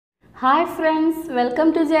Hi friends,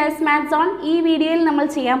 welcome to JS MATHZONE. ഈ വീഡിയോയിൽ നമ്മൾ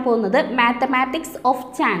ചെയ്യാൻ പോകുന്നത് മാത്തമാറ്റിക്സ് ഓഫ്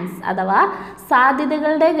ചാൻസ് അഥവാ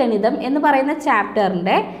സാധ്യതകളുടെ ഗണിതം എന്ന് പറയുന്ന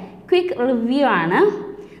ചാപ്റ്ററിൻ്റെ ക്വിക്ക് റിവ്യൂ ആണ്.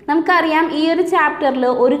 നമുക്കറിയാം ഈ ഒരു ചാപ്റ്ററിൽ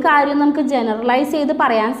ഒരു കാര്യം നമുക്ക് ജനറലൈസ് ചെയ്ത്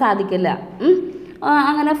പറയാൻ സാധിക്കില്ല.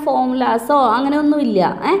 അങ്ങനെ ഫോമുലാസോ അങ്ങനെയൊന്നുമില്ല.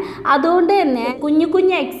 അതുകൊണ്ട് തന്നെ കുഞ്ഞു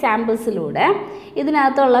കുഞ്ഞു എക്സാമ്പിൾസിലൂടെ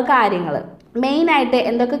ഇതിനകത്തുള്ള കാര്യങ്ങൾ മെയിനായിട്ട്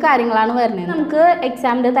എന്തൊക്കെ കാര്യങ്ങളാണ് വരുന്നത് നമുക്ക്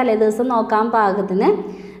എക്സാമിൻ്റെ തലേദിവസം നോക്കാൻ പാകത്തിന്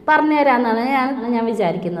പറഞ്ഞു തരാമെന്നാണ് ഞാൻ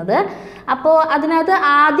വിചാരിക്കുന്നത്. അപ്പോൾ അതിനകത്ത്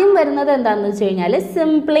ആദ്യം വരുന്നത് എന്താണെന്ന് വെച്ച് കഴിഞ്ഞാൽ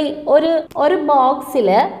സിംപ്ലി ഒരു ബോക്സിൽ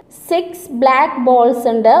 6 ബ്ലാക്ക് ബോൾസ്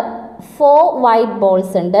ഉണ്ട്, 4 വൈറ്റ്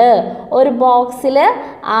ബോൾസ് ഉണ്ട്. ഒരു ബോക്സിൽ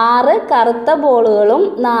 6 കറുത്ത ബോളുകളും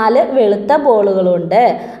 4 വെളുത്ത ബോളുകളും ഉണ്ട്.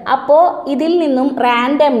 അപ്പോൾ ഇതിൽ നിന്നും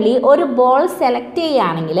റാൻഡംലി ഒരു ബോൾ സെലക്ട്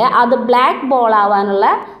ചെയ്യുകയാണെങ്കിൽ അത് ബ്ലാക്ക് ബോൾ ആവാനുള്ള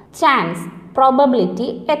ചാൻസ് പ്രോബബിലിറ്റി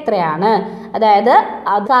എത്രയാണ്, അതായത്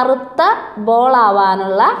കറുത്ത ബോൾ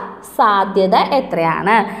ആവാനുള്ള സാധ്യത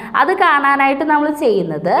എത്രയാണ്, അത് കാണാനായിട്ട് നമ്മൾ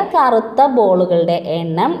ചെയ്യുന്നത് കറുത്ത ബോളുകളുടെ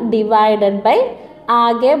എണ്ണം ഡിവൈഡഡ് ബൈ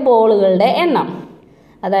ആകെ ബോളുകളുടെ എണ്ണം,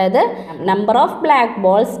 അതായത് number of black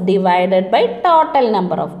balls divided by total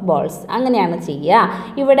number of balls, അങ്ങനെയാണ് ചെയ്യുക.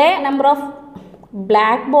 ഇവിടെ നമ്പർ ഓഫ്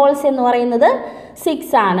ബ്ലാക്ക് ബോൾസ് എന്ന് പറയുന്നത് 6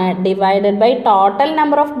 ആണ്, divided by total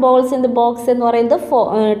number of balls in the box എന്ന് പറയുന്നത്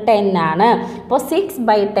 10 ആണ്. അപ്പോൾ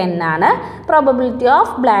 6/10 ആണ് പ്രോബബിലിറ്റി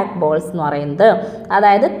ഓഫ് ബ്ലാക്ക് ബോൾസ് എന്ന് പറയുന്നത്,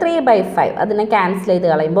 അതായത് 3/5. അതിനെ ക്യാൻസൽ ചെയ്ത്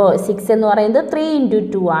കളയുമ്പോൾ 6 എന്ന് പറയുന്നത് 3 ×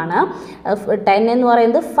 2 ആണ്, 10 എന്ന്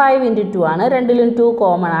പറയുന്നത് 5 × 2 ആണ്, രണ്ടിലും 2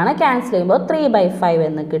 കോമൺ ആണ്, ക്യാൻസൽ ചെയ്യുമ്പോൾ 3/5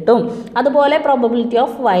 എന്ന് കിട്ടും. അതുപോലെ പ്രോബബിലിറ്റി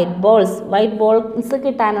ഓഫ് വൈറ്റ് ബോൾസ്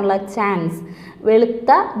കിട്ടാനുള്ള ചാൻസ്,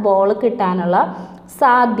 വെളുത്ത ബോൾ കിട്ടാനുള്ള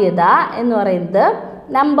സാധ്യത എന്ന് പറയുന്നത്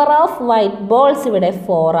നമ്പർ ഓഫ് വൈറ്റ് ബോൾസ് ഇവിടെ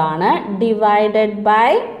 4 ആണ്, divided by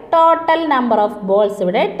total number of balls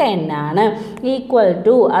ഇവിടെ 10 ആണ്, ഈക്വൽ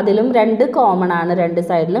ടു അതിലും 2 കോമൺ ആണ് രണ്ട്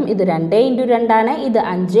സൈഡിലും. ഇത് 2 × 2 ആണ്, ഇത്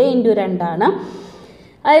 5 × 2 ആണ്.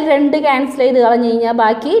 അതിൽ 2 ക്യാൻസൽ ചെയ്ത് കളഞ്ഞു കഴിഞ്ഞാൽ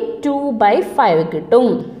ബാക്കി 2/5 കിട്ടും.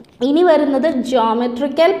 ഇനി വരുന്നത്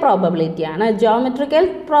ജോമെട്രിക്കൽ പ്രോബബിലിറ്റി ആണ്. ജോമെട്രിക്കൽ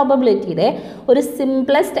പ്രോബബിലിറ്റിയുടെ ഒരു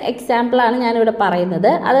സിംപ്ലസ്റ്റ് എക്സാമ്പിളാണ് ഞാനിവിടെ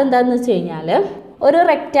പറയുന്നത്. അതെന്താണെന്ന് വെച്ച് കഴിഞ്ഞാൽ ഒരു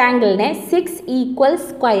റെക്റ്റാങ്കിളിനെ 6 ഈക്വൽ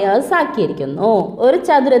സ്ക്വയേഴ്സ് ആക്കിയിരിക്കുന്നു, ഒരു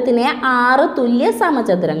ചതുരത്തിനെ 6 തുല്യ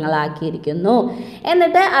സമചതുരങ്ങളാക്കിയിരിക്കുന്നു.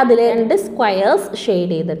 എന്നിട്ട് അതിൽ 2 സ്ക്വയേഴ്സ്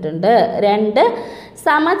ഷെയ്ഡ് ചെയ്തിട്ടുണ്ട്, 2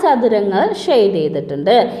 സമചതുരങ്ങൾ ഷെയ്ഡ്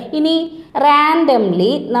ചെയ്തിട്ടുണ്ട്. ഇനി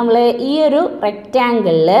റാൻഡംലി നമ്മൾ ഈ ഒരു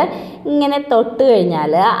റെക്റ്റാങ്കിളിൽ ഇങ്ങനെ തൊട്ട്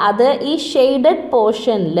കഴിഞ്ഞാൽ അത് ഈ ഷെയ്ഡഡ്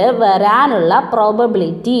പോർഷനിൽ വരാനുള്ള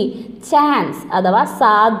പ്രോബബിലിറ്റി, ചാൻസ് അഥവാ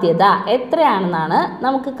സാധ്യത എത്രയാണെന്നാണ്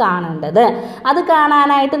നമുക്ക് കാണേണ്ടത്. അത്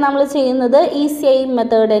കാണാനായിട്ട് നമ്മൾ ചെയ്യുന്നത് ഈ സെയിം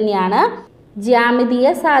മെത്തേഡ് തന്നെയാണ്. ജ്യാമിതീയ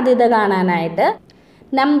സാധ്യത കാണാനായിട്ട്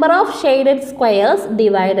number of shaded squares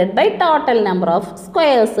divided by total number of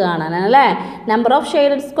squares കാണാനാണ് അല്ലേ. നമ്പർ ഓഫ്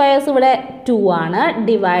ഷെയ്ഡഡ് സ്ക്വയേഴ്സ് ഇവിടെ 2 ആണ്,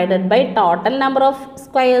 divided by total number of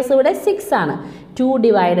squares ഇവിടെ 6 ആണ്. 2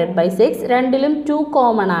 ഡിവൈഡഡ് ബൈ 6, രണ്ടിലും 2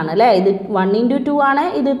 കോമൺ ആണ് അല്ലേ. ഇത് 1 × 2 ആണ്,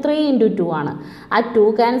 ഇത് 3 × 2 ആണ്. ആ 2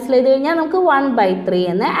 ക്യാൻസൽ ചെയ്ത് കഴിഞ്ഞാൽ നമുക്ക് 1/3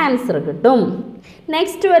 എന്ന ആൻസർ കിട്ടും.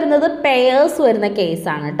 നെക്സ്റ്റ് വരുന്നത് പെയേഴ്സ് വരുന്ന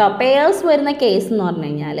കേസാണ് കേട്ടോ. പെയേഴ്സ് വരുന്ന കേസ് എന്ന് പറഞ്ഞു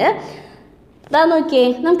കഴിഞ്ഞാൽ ഇതാ നോക്കിയേ,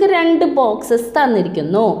 നമുക്ക് 2 ബോക്സസ്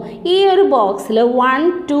തന്നിരിക്കുന്നു. ഈ ഒരു ബോക്സിൽ 1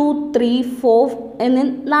 2 3 4 എന്നീ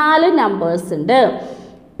 4 നമ്പേഴ്സ് ഉണ്ട്.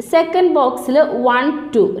 സെക്കൻഡ് ബോക്സിൽ 1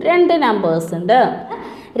 2 2 നമ്പേഴ്സ് ഉണ്ട്.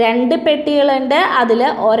 2 പെട്ടികളുണ്ട്, അതിൽ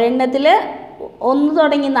ഒരെണ്ണത്തിൽ 1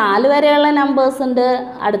 തുടങ്ങി 4 വരെയുള്ള നമ്പേഴ്സ് ഉണ്ട്,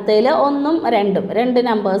 അടുത്തതിൽ 1ഉം 2ഉം 2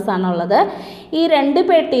 നമ്പേഴ്സാണുള്ളത്. ഈ 2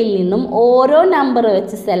 പെട്ടിയിൽ നിന്നും ഓരോ നമ്പർ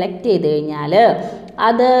വെച്ച് സെലക്ട് ചെയ്ത് കഴിഞ്ഞാൽ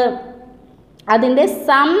അതിൻ്റെ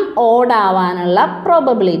സം ഓഡ് ആവാനുള്ള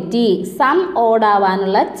പ്രോബബിലിറ്റി, സം ഓഡ്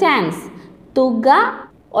ആവാനുള്ള ചാൻസ്, തുക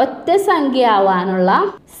ഒറ്റ സംഖ്യ ആവാനുള്ള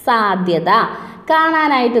സാധ്യത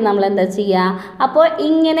കാണാനായിട്ട് നമ്മൾ എന്താ ചെയ്യുക? അപ്പോൾ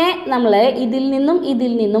ഇങ്ങനെ നമ്മൾ ഇതിൽ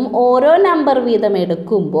നിന്നും ഓരോ നമ്പർ വീതം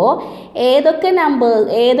എടുക്കുമ്പോൾ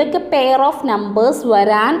ഏതൊക്കെ പെയർ ഓഫ് നമ്പേഴ്സ്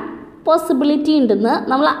വരാൻ പോസിബിലിറ്റി ഉണ്ടെന്ന്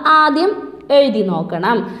നമ്മൾ ആദ്യം എഴുതി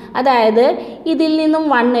നോക്കണം. അതായത് ഇതിൽ നിന്നും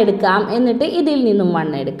 1 എടുക്കാം, എന്നിട്ട് ഇതിൽ നിന്നും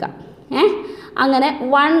 1 എടുക്കാം. അങ്ങനെ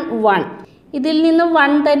 1 1 ഇതിൽ നിന്നും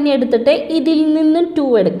 1 തന്നെ എടുത്തിട്ട് ഇതിൽ നിന്നും 2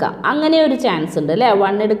 എടുക്കാം, അങ്ങനെ ഒരു ചാൻസ് ഉണ്ട് അല്ലേ.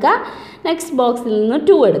 1 എടുക്കുക, നെക്സ്റ്റ് ബോക്സിൽ നിന്ന്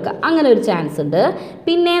 2 എടുക്കുക, അങ്ങനെ ഒരു ചാൻസ് ഉണ്ട്.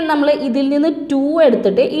 പിന്നെ നമ്മൾ ഇതിൽ നിന്ന് 2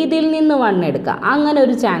 എടുത്തിട്ട് ഇതിൽ നിന്ന് 1 എടുക്കുക, അങ്ങനെ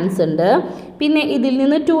ഒരു ചാൻസ് ഉണ്ട്. പിന്നെ ഇതിൽ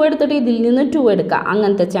നിന്ന് 2 എടുത്തിട്ട് ഇതിൽ നിന്ന് 2 എടുക്കുക,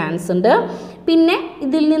 അങ്ങനത്തെ ചാൻസ് ഉണ്ട്. പിന്നെ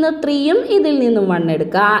ഇതിൽ നിന്ന് 3യും ഇതിൽ നിന്നും 1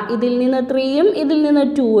 എടുക്കുക, ഇതിൽ നിന്ന് 3യും ഇതിൽ നിന്ന്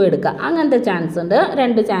 2 എടുക്കുക, അങ്ങനത്തെ ചാൻസ് ഉണ്ട്,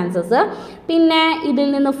 2 ചാൻസസ്. പിന്നെ ഇതിൽ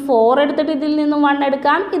നിന്ന് 4 എടുത്തിട്ട് ഇതിൽ നിന്നും 1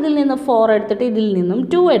 എടുക്കാം, ഇതിൽ നിന്ന് 4 എടുത്തിട്ട് ഇതിൽ നിന്നും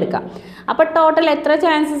 2 എടുക്കാം. അപ്പോൾ ടോട്ടൽ എത്ര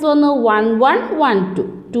ചാൻസസ് വന്നു? 1 1 1 2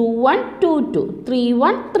 2 1 2 2 3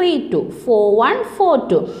 1 3 2 4 1 4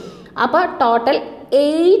 2. അപ്പോൾ ടോട്ടൽ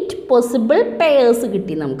 8 പോസിബിൾ പെയേഴ്സ്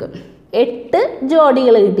കിട്ടി. നമുക്ക് 8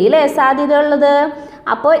 ജോഡികൾ കിട്ടി അല്ലേ സാധ്യതയുള്ളത്.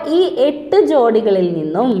 അപ്പോൾ ഈ 8 ജോഡികളിൽ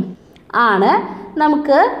നിന്നും ആണ്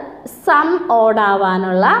നമുക്ക് സം ഓഡ്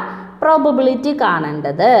ആവാനുള്ള പ്രോബബിലിറ്റി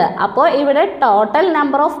കാണേണ്ടത്. അപ്പോൾ ഇവിടെ ടോട്ടൽ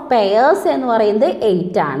നമ്പർ ഓഫ് പെയേഴ്സ് എന്ന് പറയുന്നത്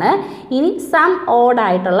 8 ആണ്. ഇനി സം ഓഡ്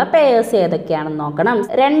ആയിട്ടുള്ള പെയേഴ്സ് ഏതൊക്കെയാണെന്ന് നോക്കണം.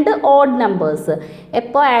 2 ഓഡ് നമ്പേഴ്സ്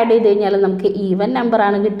എപ്പോൾ ആഡ് ചെയ്ത് കഴിഞ്ഞാലും നമുക്ക് ഈവൻ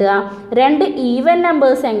നമ്പറാണ് കിട്ടുക. 2 ഈവൻ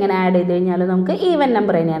നമ്പേഴ്സ് എങ്ങനെ ആഡ് ചെയ്ത് കഴിഞ്ഞാലും നമുക്ക് ഈവൻ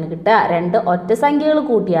നമ്പർ തന്നെയാണ് കിട്ടുക. 2 ഒറ്റ സംഖ്യകൾ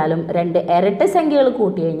കൂട്ടിയാലും 2 ഇരട്ട സംഖ്യകൾ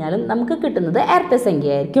കൂട്ടി കഴിഞ്ഞാലും നമുക്ക് കിട്ടുന്നത് ഇരട്ട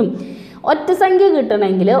സംഖ്യയായിരിക്കും. ഒറ്റ സംഖ്യ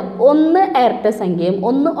കിട്ടണമെങ്കിൽ 1 ഇരട്ട സംഖ്യയും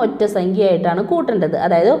 1 ഒറ്റ സംഖ്യയായിട്ടാണ് കൂട്ടേണ്ടത്.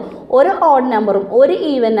 അതായത് ഒരു ഓഡ് നമ്പറും ഒരു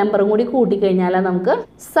ഈവൻ നമ്പറും കൂടി കൂട്ടിക്കഴിഞ്ഞാൽ നമുക്ക്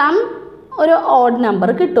സം ഒരു ഓഡ് നമ്പർ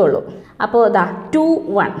കിട്ടുള്ളൂ. അപ്പോൾ ഇതാ 2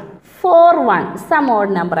 1 4 1 സം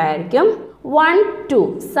ഓഡ് നമ്പർ ആയിരിക്കും. 1 2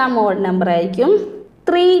 സം ഓഡ് നമ്പർ ആയിരിക്കും.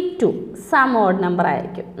 3 2 സം ഓഡ് നമ്പർ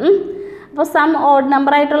ആയിരിക്കും. അപ്പോൾ സം ഓഡ്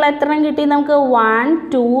നമ്പർ ആയിട്ടുള്ള എത്ര എണ്ണം കിട്ടി നമുക്ക്? 1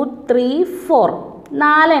 2 3 4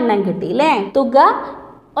 4 എണ്ണം കിട്ടി അല്ലേ. തുക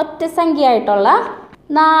ഒറ്റ സംഖ്യയായിട്ടുള്ള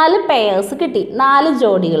 4 പെയേഴ്സ് കിട്ടി, 4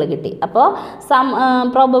 ജോഡികൾ കിട്ടി. അപ്പോൾ some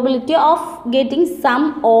probability of getting some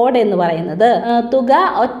odd എന്ന് പറയുന്നത് തുക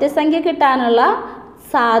ഒറ്റ സംഖ്യ കിട്ടാനുള്ള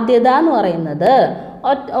സാധ്യത എന്ന് പറയുന്നത്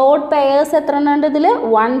ഓഡ് പെയേഴ്സ് എത്ര എണ്ണം ഉണ്ട് ഇതിൽ?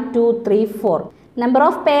 1 2 3 4. Number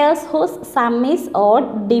of pairs whose some is odd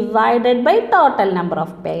divided by total number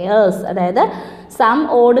of pairs. അതായത് സം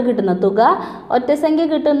ഓഡ് കിട്ടുന്ന തുക ഒറ്റ സംഖ്യ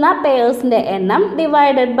കിട്ടുന്ന പെയേഴ്സിൻ്റെ എണ്ണം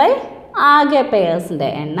ഡിവൈഡഡ് ബൈ ആകെ പെയേഴ്സിൻ്റെ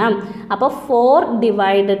എണ്ണം. അപ്പോൾ 4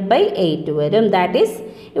 ഡിവൈഡഡ് ബൈ 8 വരും. ദാറ്റ് ഈസ്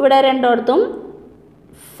ഇവിടെ രണ്ടിടത്തും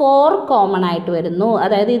 4 കോമൺ ആയിട്ട് വരുന്നു.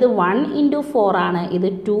 അതായത് ഇത് 1 × 4 ആണ്, ഇത്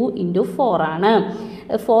 2 × 4 ആണ്.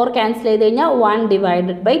 4 ക്യാൻസൽ ചെയ്ത് കഴിഞ്ഞാൽ 1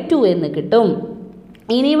 ഡിവൈഡഡ് ബൈ 2 എന്ന് കിട്ടും.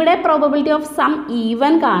 ഇനി ഇവിടെ പ്രോബബിലിറ്റി ഓഫ് സം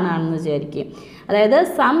ഈവൻ കാണുകയാണെന്ന് വിചാരിക്കും. അതായത്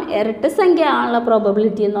സം ഇരട്ട സംഖ്യ ആണുള്ള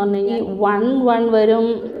പ്രോബബിലിറ്റി എന്ന് പറഞ്ഞു കഴിഞ്ഞാൽ 1 1 വരും,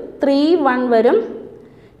 3 1 വരും,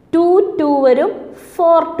 2 2 വരും,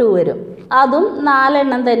 4 2 വരും. അതും 4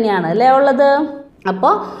 എണ്ണം തന്നെയാണ് അല്ലേ ഉള്ളത്.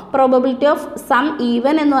 അപ്പോൾ പ്രോബബിലിറ്റി ഓഫ് സം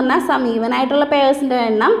ഈവൻ എന്ന് പറഞ്ഞാൽ സം ഈവൻ ആയിട്ടുള്ള പെയേഴ്സിൻ്റെ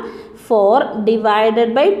എണ്ണം 4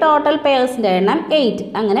 ഡിവൈഡഡ് ബൈ ടോട്ടൽ പെയേഴ്സിൻ്റെ എണ്ണം 8.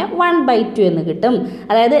 അങ്ങനെ 1/2 എന്ന് കിട്ടും.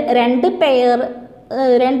 അതായത്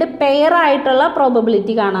 2 പെയർ ആയിട്ടുള്ള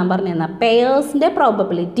പ്രോബബിലിറ്റി കാണാൻ പറഞ്ഞു കഴിഞ്ഞാൽ പെയേഴ്സിൻ്റെ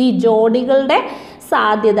പ്രോബബിലിറ്റി ജോഡികളുടെ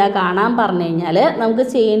സാധ്യത കാണാൻ പറഞ്ഞു കഴിഞ്ഞാൽ നമുക്ക്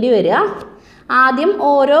ചെയ്യേണ്ടി വരിക ആദ്യം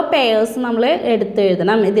ഓരോ പെയേഴ്സ് നമ്മൾ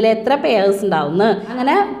എടുത്തെഴുതണം. ഇതിൽ എത്ര പെയേഴ്സ് ഉണ്ടാവുമെന്ന്.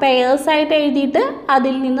 അങ്ങനെ പെയേഴ്സായിട്ട് എഴുതിയിട്ട്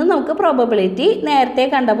അതിൽ നിന്ന് നമുക്ക് പ്രോബബിലിറ്റി നേരത്തെ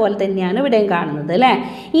കണ്ട പോലെ തന്നെയാണ് ഇവിടെയും കാണുന്നത് അല്ലേ.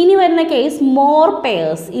 ഇനി വരുന്ന കേസ് മോർ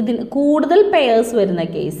പെയേഴ്സ്, ഇതിന് കൂടുതൽ പെയേഴ്സ് വരുന്ന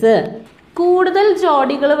കേസ്. കൂടുതൽ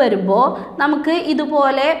ജോഡികൾ വരുമ്പോൾ നമുക്ക്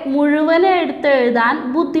ഇതുപോലെ മുഴുവൻ എടുത്തെഴുതാൻ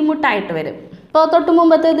ബുദ്ധിമുട്ടായിട്ട് വരും. ഇപ്പോൾ തൊട്ട്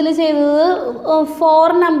മുമ്പത്തെ ഇതിൽ ചെയ്തത്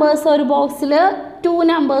 4 നമ്പേഴ്സ് ഒരു ബോക്സിൽ, 2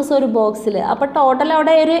 നമ്പേഴ്സ് ഒരു ബോക്സിൽ. അപ്പോൾ ടോട്ടൽ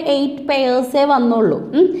അവിടെ ഒരു 8 പെയേഴ്സേ വന്നുള്ളൂ.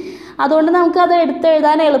 അതുകൊണ്ട് നമുക്കത്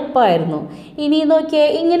എടുത്തെഴുതാൻ എളുപ്പമായിരുന്നു. ഇനി നോക്കിയേ,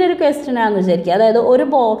 ഇങ്ങനൊരു ക്വസ്റ്റ്യൻ ആണെന്ന് വിചാരിക്കുക. അതായത് ഒരു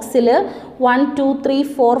ബോക്സിൽ 1 2 3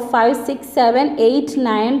 4 5 6 7 8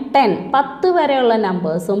 9 10 10 വരെയുള്ള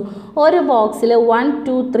നമ്പേഴ്സും ഒരു ബോക്സിൽ 1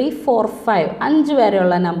 2 3 4 5 5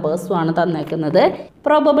 വരെയുള്ള നമ്പേഴ്സുമാണ് തന്നേക്കുന്നത്.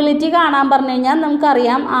 പ്രോബബിലിറ്റി കാണാൻ പറഞ്ഞു കഴിഞ്ഞാൽ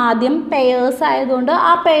നമുക്കറിയാം ആദ്യം പെയേഴ്സ് ആയതുകൊണ്ട്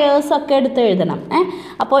ആ പെയേഴ്സൊക്കെ എടുത്തെഴുതണം.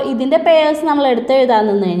 അപ്പോൾ ഇതിൻ്റെ പെയേഴ്സ് നമ്മൾ എടുത്തെഴുതാൻ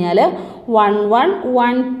നിന്ന് കഴിഞ്ഞാൽ 1 1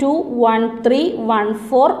 1 2 1 3 1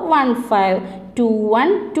 4 1 5 2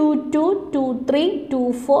 1 2 2 2 3 2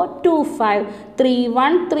 4 2 5 3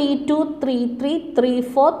 1 3 2 3 3 3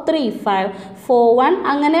 4 3 5 4 1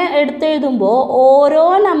 അങ്ങനെ എടുത്തെഴുതുമ്പോൾ ഓരോ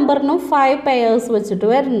നമ്പറിനും 5 പെയേഴ്സ് വെച്ചിട്ട്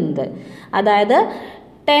വരുന്നുണ്ട്. അതായത്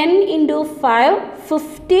 10 × 5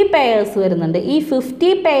 50 പെയേഴ്സ് വരുന്നുണ്ട്. ഈ 50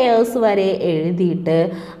 പെയേഴ്സ് വരെ എഴുതിയിട്ട്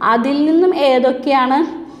അതിൽ നിന്നും ഏതൊക്കെയാണ്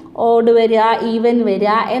ഓഡ് വരിക ഈവൻ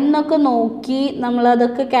വരിക എന്നൊക്കെ നോക്കി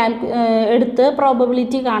നമ്മളതൊക്കെ എടുത്ത്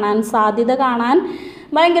പ്രോബബിലിറ്റി കാണാൻ സാധ്യത കാണാൻ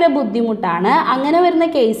ഭയങ്കര ബുദ്ധിമുട്ടാണ്. അങ്ങനെ വരുന്ന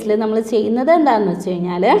കേസിൽ നമ്മൾ ചെയ്യുന്നത് എന്താണെന്ന് വെച്ച്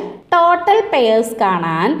കഴിഞ്ഞാൽ ടോട്ടൽ പെയേഴ്സ്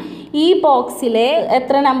കാണാൻ ഈ ബോക്സിലെ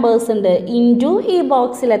എത്ര നമ്പേഴ്സ് ഉണ്ട് ഇൻറ്റു ഈ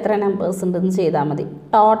ബോക്സിൽ എത്ര നമ്പേഴ്സ് ഉണ്ടെന്ന് ചെയ്താൽ മതി.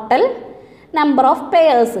 ടോട്ടൽ നമ്പർ ഓഫ്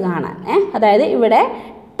പെയേഴ്സ് കാണാൻ. അതായത് ഇവിടെ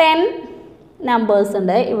 10 നമ്പേഴ്സ്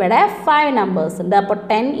ഉണ്ട്, ഇവിടെ 5 നമ്പേഴ്സ് ഉണ്ട്. അപ്പോൾ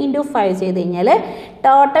 10 × 5 ചെയ്ത് കഴിഞ്ഞാൽ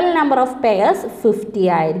ടോട്ടൽ നമ്പർ ഓഫ് പെയേഴ്സ് 50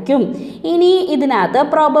 ആയിരിക്കും. ഇനി ഇതിനകത്ത്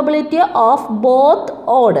പ്രോബബിലിറ്റി ഓഫ് ബോത്ത്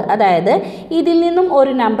ഓഡ്, അതായത് ഇതിൽ നിന്നും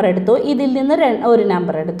ഒരു നമ്പർ എടുത്തു, ഇതിൽ നിന്ന് ഒരു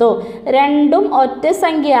നമ്പർ എടുത്തു, രണ്ടും ഒറ്റ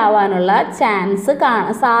സംഖ്യ ആവാനുള്ള ചാൻസ്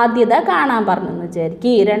സാധ്യത കാണാൻ പറഞ്ഞെന്ന്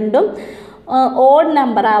വിചാരിക്കും. രണ്ടും ഓഡ്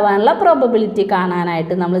നമ്പർ ആവാനുള്ള പ്രോബബിലിറ്റി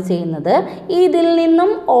കാണാനായിട്ട് നമ്മൾ ചെയ്യുന്നത് ഇതിൽ നിന്നും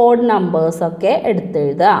ഓഡ് നമ്പേഴ്സൊക്കെ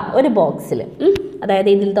എടുത്തെഴുതുക ഒരു ബോക്സിൽ. അതായത്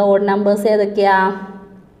ഇതിലത്തെ ഓഡ് നമ്പേഴ്സ് ഏതൊക്കെയാ?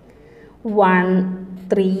 1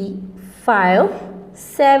 3 5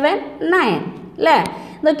 7 9 അല്ലേ.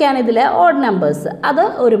 ഇതൊക്കെയാണ് ഇതിലെ ഓഡ് നമ്പേഴ്സ്. അത്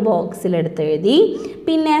ഒരു ബോക്സിൽ എടുത്തെഴുതി.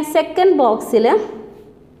 പിന്നെ സെക്കൻഡ് ബോക്സിൽ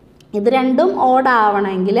ഇത് രണ്ടും ഓഡ്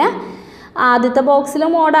ആവണമെങ്കിൽ ആദ്യത്തെ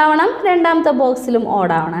ബോക്സിലും ഓടാവണം, രണ്ടാമത്തെ ബോക്സിലും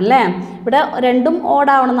ഓടാവണം അല്ലേ. ഇവിടെ രണ്ടും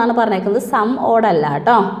ഓടാവണം എന്നാണ് പറഞ്ഞേക്കുന്നത്, സം ഓടല്ല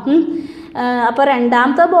കേട്ടോ. അപ്പോൾ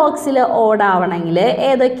രണ്ടാമത്തെ ബോക്സിൽ ഓടാവണമെങ്കിൽ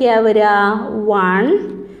ഏതൊക്കെയാണ് വരിക? 1,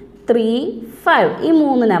 3, 5 ഈ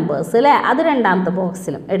 3 നമ്പേഴ്സ് അല്ലേ, അത് രണ്ടാമത്തെ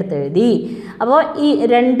ബോക്സിലും എടുത്തെഴുതി. അപ്പോൾ ഈ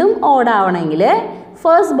രണ്ടും ഓടാവണമെങ്കിൽ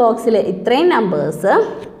ഫസ്റ്റ് ബോക്സിൽ ഇത്രയും നമ്പേഴ്സ്,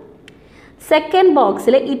 സെക്കൻഡ്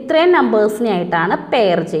ബോക്സിൽ ഇത്രയും നമ്പേഴ്സിനായിട്ടാണ്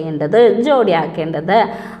പെയർ ചെയ്യേണ്ടത്, ജോഡിയാക്കേണ്ടത്.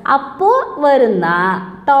 അപ്പോൾ വരുന്ന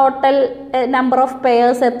ടോട്ടൽ നമ്പർ ഓഫ്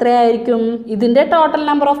പെയേഴ്സ് എത്രയായിരിക്കും? ഇതിൻ്റെ ടോട്ടൽ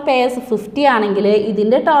നമ്പർ ഓഫ് പെയേഴ്സ് 50 ആണെങ്കിൽ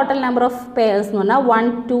ഇതിൻ്റെ ടോട്ടൽ നമ്പർ ഓഫ് പെയേഴ്സ് എന്ന് പറഞ്ഞാൽ 1,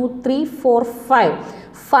 2, 3, 4, 5.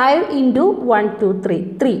 5 into 1, 2, 3,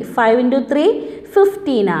 3. 5 into 3,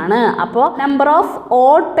 15 ആണ്. അപ്പോൾ നമ്പർ ഓഫ്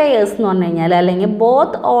ഓഡ് പെയേഴ്സ് എന്ന് പറഞ്ഞു കഴിഞ്ഞാൽ, അല്ലെങ്കിൽ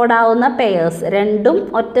ബോത്ത് ഓഡ് ആവുന്ന പെയേഴ്സ്, രണ്ടും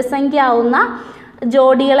ഒറ്റ സംഖ്യ ആവുന്ന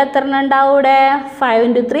ജോഡികൾ എത്ര ഉണ്ടാവും ഇവിടെ? 5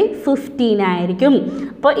 into 3, 15 ആയിരിക്കും.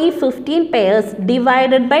 അപ്പോൾ ഈ 15 pairs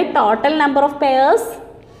divided by total number of pairs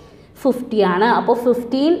 50 ആണ്. അപ്പോൾ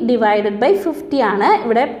 15 ഡിവൈഡഡ് ബൈ 50 ആണ്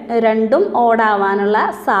ഇവിടെ രണ്ടും ഓടാവാനുള്ള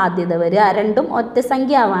സാധ്യത വരിക, രണ്ടും ഒറ്റ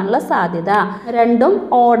സംഖ്യ ആവാനുള്ള സാധ്യത, രണ്ടും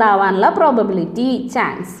ഓടാവാനുള്ള probability,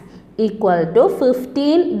 chance equal to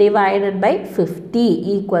 15 divided by 50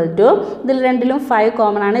 equal to, ഇതിൽ രണ്ടിലും 5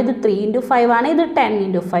 കോമൺ ആണ്, ഇത് 3 into 5 ആണ്, ഇത് 10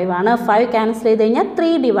 into 5 ആണ്. 5 ക്യാൻസൽ ചെയ്ത് കഴിഞ്ഞാൽ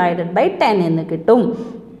 3 ഡിവൈഡഡ് ബൈ 10 എന്ന് കിട്ടും.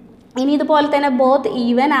 ഇനി ഇതുപോലെ തന്നെ ബോത്ത്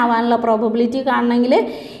ഈവൻ ആവാനുള്ള പ്രോബബിലിറ്റി കാണണമെങ്കിൽ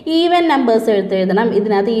ഈവൻ നമ്പേഴ്സ് എഴുതണം.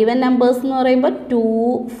 ഇതിനകത്ത് ഈവൻ നമ്പേഴ്സ് എന്ന് പറയുമ്പോൾ 2,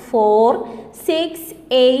 4, 6,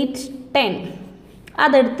 8, 10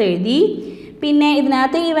 അതെടുത്തെഴുതി. പിന്നെ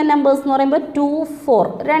ഇതിനകത്ത് ഈവൻ നമ്പേഴ്സ് എന്ന് പറയുമ്പോൾ 2, 4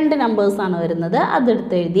 രണ്ട് നമ്പേഴ്സാണ് വരുന്നത്,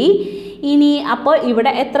 അതെടുത്തെഴുതി. ഇനി അപ്പോൾ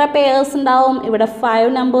ഇവിടെ എത്ര പെയേഴ്സ് ഉണ്ടാവും? ഇവിടെ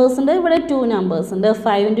 5 നമ്പേഴ്സ് ഉണ്ട്, ഇവിടെ 2 നമ്പേഴ്സ് ഉണ്ട്.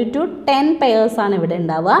 5 into 2, 10 പെയേഴ്സ് ആണ് ഇവിടെ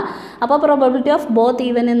ഉണ്ടാവുക. അപ്പോൾ പ്രോബബിലിറ്റി ഓഫ് ബോത്ത്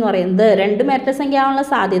ഈവൻ എന്ന് പറയുന്നത്, രണ്ടും ഇരട്ട സംഖ്യ ആവാനുള്ള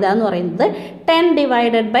സാധ്യത എന്ന് പറയുന്നത് 10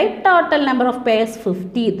 divided by total number of pairs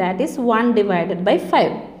 50, that is 1 divided by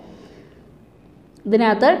 5.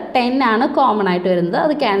 ഇതിനകത്ത് 10 ആണ് കോമൺ ആയിട്ട് വരുന്നത്,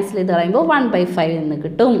 അത് ക്യാൻസൽ ചെയ്ത് കളയുമ്പോൾ 1/5 എന്ന്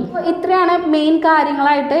കിട്ടും. ഇത്രയാണ് മെയിൻ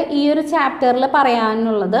കാര്യങ്ങളായിട്ട് ഈ ഒരു ചാപ്റ്ററിൽ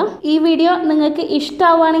പറയാനുള്ളത്. ഈ വീഡിയോ നിങ്ങൾക്ക്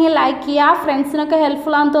ഇഷ്ടമാവുകയാണെങ്കിൽ ലൈക്ക് ചെയ്യുക, ഫ്രണ്ട്സിനൊക്കെ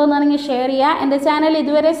ഹെൽപ്ഫുൾ ആണെന്ന് തോന്നുകയാണെങ്കിൽ ഷെയർ ചെയ്യുക. എൻ്റെ ചാനൽ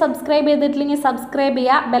ഇതുവരെ സബ്സ്ക്രൈബ് ചെയ്തിട്ടില്ലെങ്കിൽ സബ്സ്ക്രൈബ്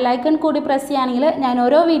ചെയ്യുക. ബെല്ലൈക്കൺ കൂടി പ്രസ് ചെയ്യുകയാണെങ്കിൽ ഞാൻ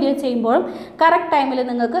ഓരോ വീഡിയോ ചെയ്യുമ്പോഴും കറക്റ്റ് ടൈമിൽ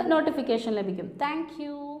നിങ്ങൾക്ക് നോട്ടിഫിക്കേഷൻ ലഭിക്കും. Thank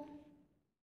you.